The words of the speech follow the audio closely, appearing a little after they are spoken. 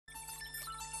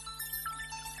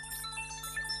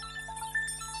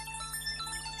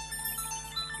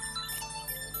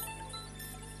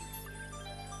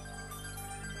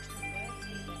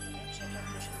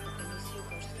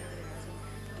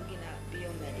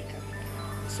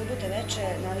Subota veče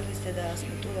navikli ste da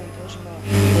smo tu da vam pružimo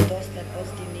dosta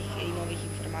pozitivnih i novih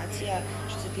informacija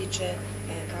što se tiče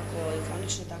kako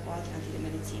zvanične, tako alternativne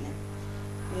medicine.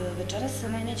 Večeras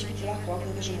meni neće biti lako ovako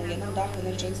da kažemo u jednom dahu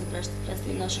jedne rečenice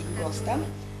predstavim našeg gosta.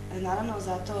 Naravno,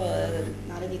 zato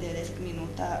narednih 90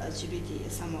 minuta će biti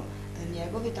samo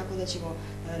njegovi, tako da ćemo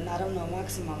naravno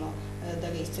maksimalno da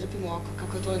ga iscrpimo ovako,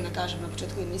 kako je volim da kažem na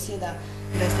početku emisije, da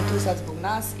ste tu sad zbog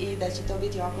nas i da će to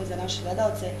biti ovako za naše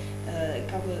gledalce,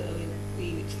 kako i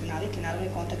ste navikli, naravno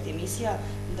i kontakt emisija,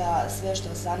 da sve što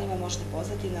vas zanima možete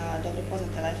pozvati na dobro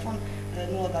poznat telefon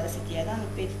 021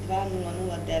 52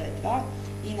 0092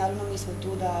 i naravno mi smo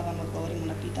tu da vam odgovorimo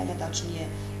na pitanja, tačnije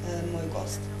moj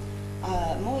gost.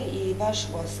 Moj i vaš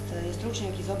gost je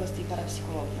stručnjak iz oblasti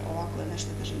parapsihologije, ovako je nešto,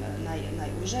 kažem,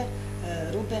 najuže.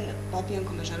 Ruben Papian,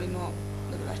 kome želimo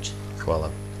dobroveče. Hvala.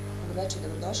 Dobroveče,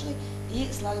 dobrodošli. I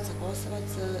Slavica Kosovac,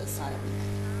 saradnik.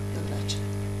 Dobroveče.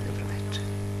 Dobroveče.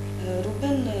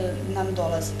 Ruben nam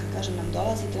dolazi, kad kažem nam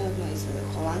dolazi, trenutno iz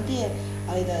Holandije,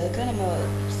 ali da krenemo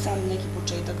sam neki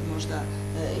početak možda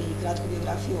i kratku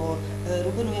biografiju o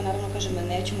Rubenu. Ja naravno kažem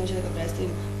da neću moći da ga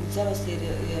predstavim u celosti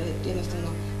jer jednostavno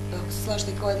ako se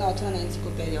slažete kao jedna otvorena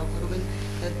enciklopedija oko Ruben,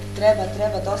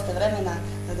 treba dosta vremena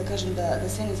da kažem da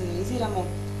sve ne zanaliziramo.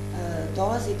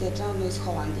 Dolazite trenutno iz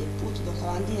Holandije. Put do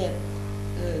Holandije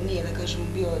nije, da kažem,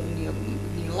 bio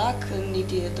ni lak,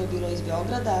 niti je to bilo iz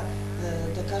Beograda.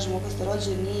 Da kažem, ako ste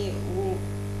rođeni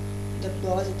da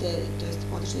dolazite, to jest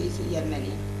otišli iz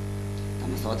Jermenije.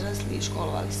 Tamo ste odrasli i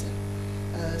školovali se.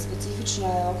 Specifično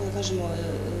je, ako da kažemo,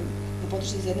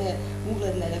 potišli iz jedne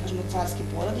ugledne, da kažemo, carske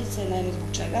porodice, naime zbog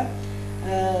čega.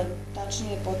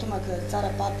 Tačnije, potomak cara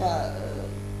Papa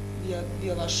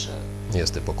bio vaš...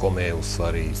 Jeste, po kome je u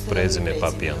stvari prezime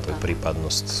Papian, to je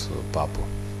pripadnost papu.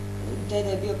 Deda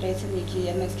je bio predsjednik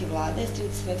jermenske vlade,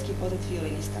 stric svetski poznat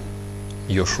violinista.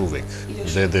 Još uvek.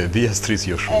 Deda je bija stric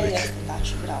još uvek. Jeste,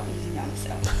 tačno, bravo, izvinjavam se.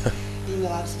 Ime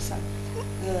lapsusa.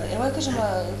 Evo ja kažem,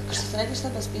 što ste rekli šta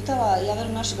vas pitala, ja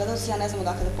verujem naši gledalci, ja ne znam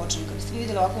odakle da počnem. Kad biste vi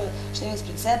vidjeli ovako što imam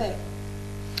ispred sebe,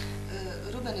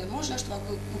 Ruben, može nešto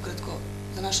ovako ukratko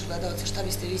za naše gledalce, šta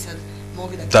biste vi sad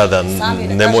mogli da kažete sami,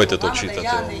 da nemojte to kažete čitati. Da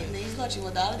ja ne izvlačim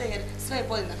odavde, jer sve je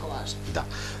podjednako važno. Da,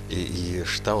 i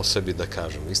šta o sebi da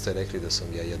kažem? Vi ste rekli da sam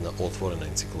ja jedna otvorena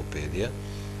enciklopedija,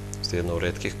 ste jedna od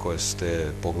retkih koje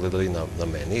ste pogledali na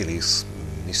mene ili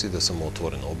mislite da sam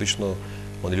otvorena. Obično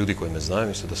oni ljudi koji me znaju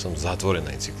misle da sam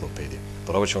zatvorena enciklopedija.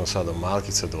 Prvo ćemo sada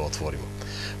malkice da otvorimo.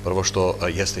 Prvo što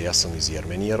jeste, ja sam iz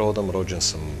Jermenije rodom, rođen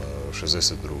sam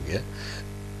 62.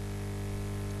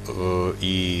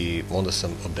 I onda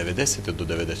sam od 90. do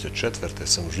 94.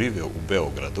 sam živio u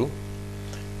Beogradu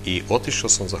i otišao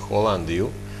sam za Holandiju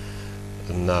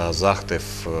na zahtev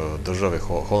države,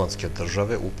 holandske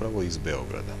države, upravo iz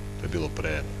Beograda. To je bilo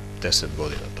pre 10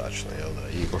 godina tačno, jel da?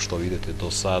 I ko što vidite,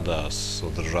 do sada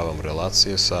održavam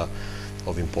relacije sa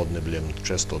ovim podnebljem,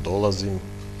 često dolazim,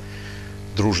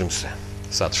 družim se.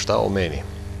 Sad, šta o meni?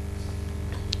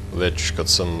 Već kad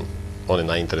sam one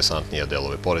najinteresantnije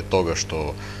delove, pored toga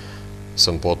što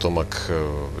sam potomak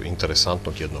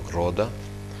interesantnog jednog roda,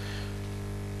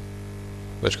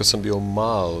 već kad sam bio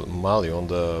mali,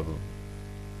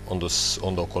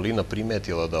 onda okolina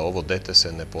primetila da ovo dete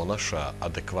se ne ponaša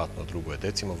adekvatno drugoj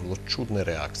deci, ima vrlo čudne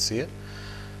reakcije.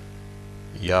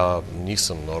 Ja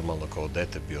nisam normalno kao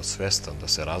dete bio svestan da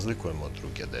se razlikujem od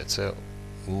druge dece.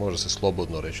 Može se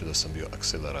slobodno reći da sam bio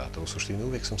akcelerator. U suštini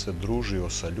uvijek sam se družio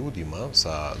sa ljudima,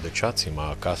 sa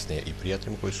dečacima, a kasnije i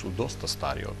prijateljima koji su dosta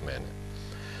stariji od mene.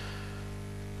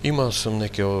 Imao sam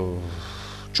neke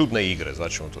čudne igre,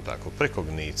 zvaćemo to tako,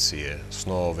 prekognicije,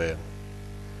 snove.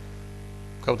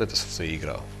 Kao dete sam se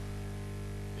igrao.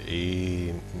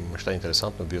 I šta je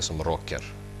interesantno, bio sam rocker.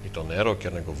 I to ne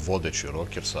rocker, nego vodeći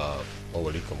rocker sa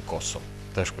ovolikom kosom.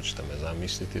 Teško ćete me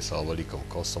zamisliti sa ovolikom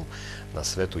kosom. Na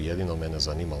svetu jedino mene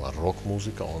zanimala rock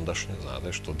muzika, ondašnje,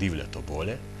 znate, što divlje to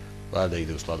bolje. Valjda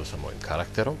ide u skladu sa mojim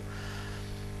karakterom.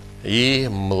 I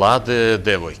mlade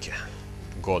devojke.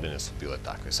 Godine su bile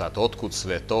takve. Sad, otkud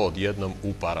sve to odjednom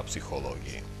u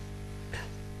parapsihologiji?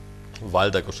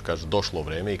 Valjda, kao što kaže, došlo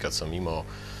vreme i kad sam imao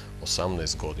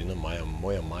 18 godina,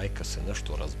 moja majka se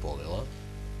nešto razbolela,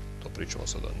 to pričamo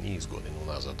sada niz godina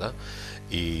unazad,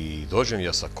 i dođem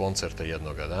ja sa koncerta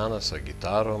jednoga dana sa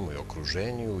gitarom i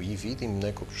okruženju i vidim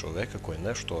nekog čoveka koji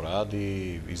nešto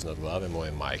radi iznad glave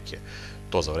moje majke.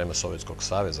 To za vreme Sovjetskog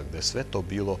saveza, gde je sve to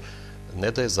bilo,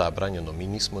 ne da je zabranjeno, mi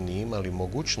nismo ni imali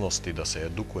mogućnosti da se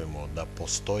edukujemo, da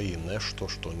postoji nešto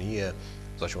što nije,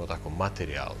 značimo tako,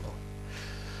 materijalno.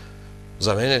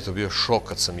 Za mene je to bio šok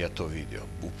kad sam ja to vidio,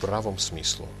 u pravom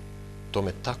smislu. To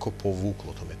me tako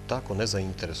povuklo, to me tako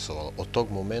nezainteresovalo. Od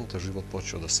tog momenta život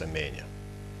počeo da se menja.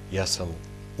 ja sam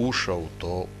ušao u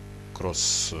to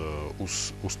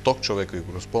uz tog čoveka i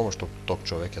kroz pomoć tog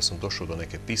čoveka ja sam došao do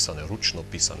neke pisane, ručno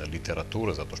pisane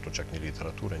literature, zato što čak ni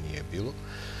literature nije bilo.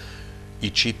 I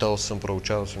čitao sam,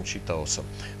 proučavao sam, čitao sam.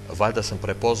 Valjda sam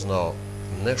prepoznao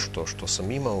nešto što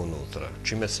sam imao unutra,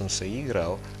 čime sam se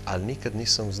igrao, ali nikad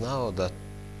nisam znao da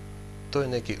to je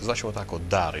neki, zvaćemo tako,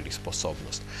 dar ili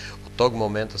sposobnost. Od tog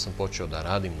momenta sam počeo da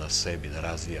radim na sebi, da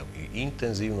razvijam i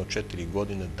intenzivno 4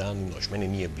 godine, dan i noć. Mene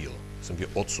nije bilo. Sam bio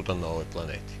odsutan na ovoj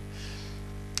planeti.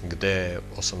 Gde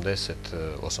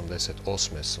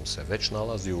 88. sam se već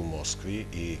nalazio u Moskvi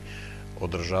i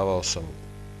održavao sam,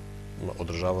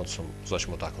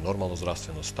 zvaćemo tako, normalno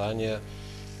zdravstveno stanje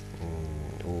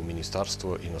u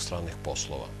Ministarstvo inostranih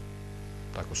poslova.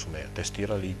 Tako su me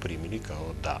testirali i primili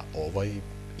kao da ovaj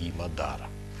ima dara.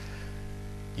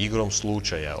 Igrom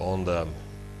slučaja onda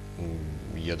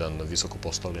jedan visoko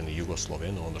postavljeni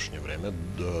Jugosloven u ondašnje vreme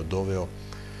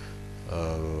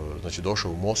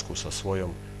došao u Moskvu sa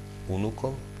svojom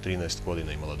unukom, 13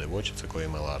 godina imala devojčica koja je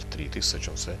imala artritis,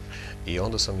 sećam se, i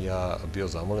onda sam ja bio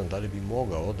zamoljen da li bi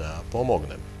mogao da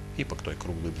pomognem. Ipak to je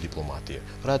krug diplomatije.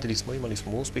 Radili smo, imali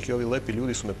smo uspjeh i ovi lepi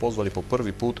ljudi su me pozvali po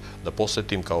prvi put da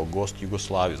posetim kao gost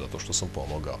Jugoslaviju, zato što sam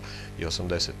pomogao. I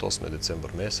 88.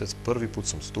 decembar mesec, prvi put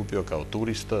sam stupio kao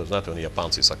turista, znate oni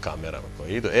Japanci sa kamerama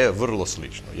koji idu, vrlo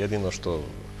slično, jedino što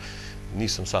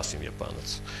nisam sasvim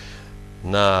Japanac,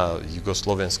 na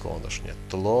jugoslovensko ondašnje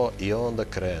tlo i onda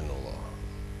krenulo.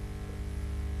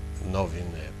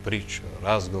 Novine, priče,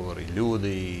 razgovori,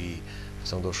 ljudi i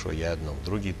sam došao jednom.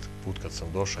 Drugi put kad sam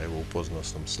došao, evo upoznao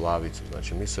sam Slavicu,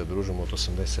 znači mi se družimo od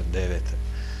 89.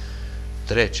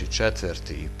 Treći,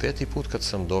 četvrti i peti put kad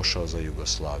sam došao za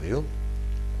Jugoslaviju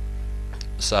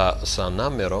sa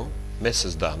namerom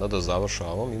mesec dana da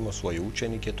završavam, imao svoje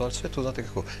učenike, to sve to, znate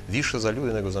kako, više za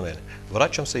ljude nego za mene.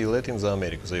 Vraćam se i letim za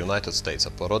Ameriku, za United States, sa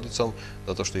porodicom,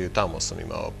 zato što i tamo sam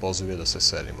imao pozive da se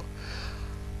selimo.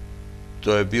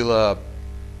 To je bila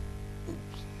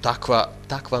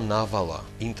takva navala,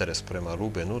 interes prema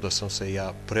Rubenu, da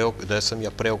sam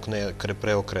ja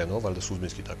preokrenuo, valjda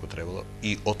sudbinski tako trebalo,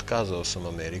 i otkazao sam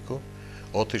Ameriku,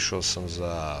 otišao sam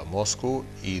za Moskvu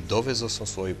i dovezao sam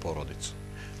svoju porodicu.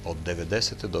 Od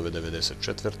 90. do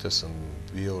 94. sam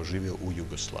živio u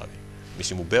Jugoslaviji.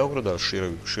 Mislim, u Beogradu, ali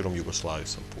širom Jugoslavije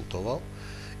sam putovao.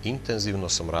 Intenzivno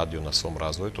sam radio na svom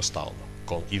razvoju, to stalno,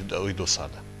 i do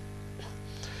sada.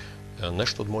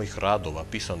 Nešto od mojih radova,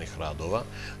 pisanih radova,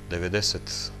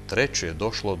 93. je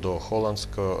došlo do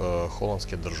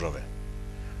holandske države.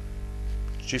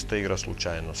 Čista igra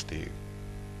slučajnosti.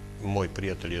 Moj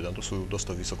prijatelj jedan, to su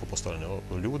dosta visoko postavljeni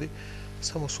ljudi,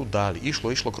 samo su dali,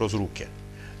 išlo kroz ruke.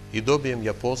 I dobijem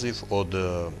ja poziv od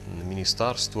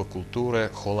Ministarstva kulture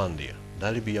Holandije. Da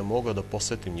li bi ja mogao da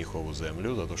posetim njihovu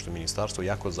zemlju, zato što je ministarstvo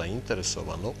jako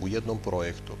zainteresovano u jednom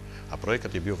projektu. A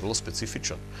projekat je bio vrlo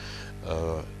specifičan.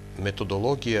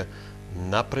 Metodologije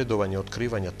napredovanja,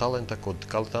 otkrivanja talenta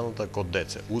kod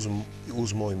dece,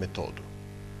 uz moju metodu.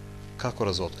 Kako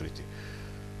razotkriti?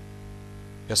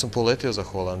 Ja sam poletio za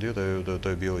Holandiju, to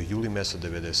je bio juli mesec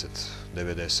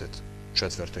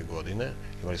 1994. godine.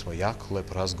 Imali smo jako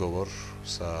lep razgovor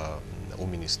u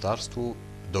ministarstvu.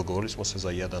 Dogovorili smo se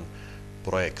za jedan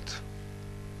projekt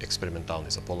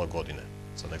eksperimentalni za pola godine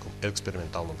sa nekom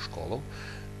eksperimentalnom školom.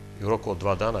 I u roku od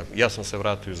 2 dana, ja sam se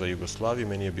vratio za Jugoslaviju,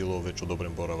 meni je bilo već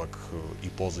odobren boravak i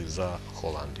poziv za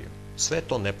Holandiju. Sve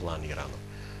to neplanirano.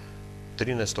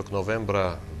 13.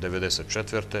 novembra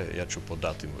 1994. ja ću po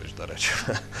datimu već da rečem,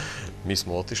 mi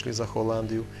smo otišli za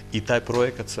Holandiju i taj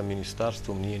projekat sa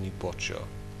ministarstvom nije ni počeo.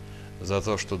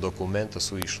 Zato što dokumenta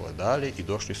su išle dalje i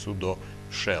došli su do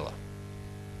Shella.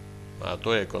 A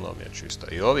to je ekonomija čista.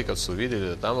 I ovi kad su vidjeli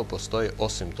da tamo postoji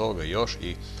osim toga još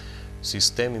i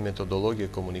sistemi metodologije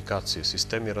komunikacije,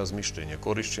 sistemi razmišljenja,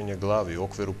 korišćenja glavi u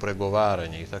okviru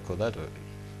pregovaranja i tako dalje,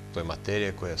 to je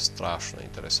materija koja je strašno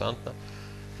interesantna.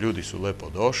 Ljudi su lepo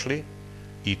došli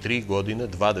i 3 godine,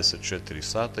 24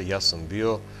 sata, ja sam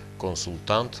bio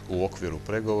konsultant u okviru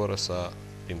pregovora sa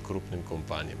tim krupnim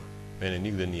kompanijama. Mene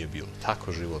nigde nije bilo.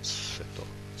 Tako život se to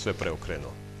sve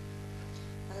preokrenuo.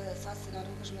 Sad ste,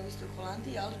 naravno, kažemo, vi ste u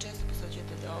Holandiji, ali često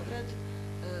posećujete Beograd.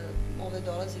 Ove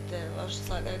dolazite, vaš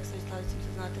Slavica i Slavicom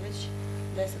se znate već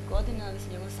 10 godina, ali sam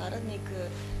njegov saradnik.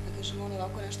 Da kažem, on je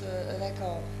ovako nešto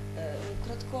rekao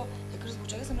ukratko. Ja kažem, zbog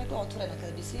čega sam rekla otvoreno.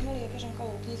 Kada bi svi imali, ja kažem, kao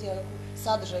u knjizi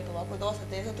sadržaj, pa ovako dosta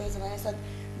teza, to je za mene sad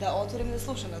da otvorim i da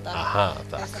slušam, da tako? Aha,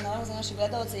 tako. Sad, naravno, za naše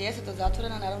gledalce jeste to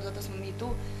zatvoreno, naravno, zato smo mi tu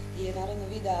i naravno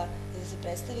vi da se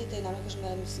predstavite i naravno, kažem,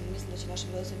 mislim da će našim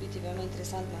gledalcima biti veoma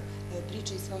interesantna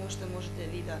priča i sve ono što možete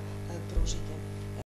vi da pružite.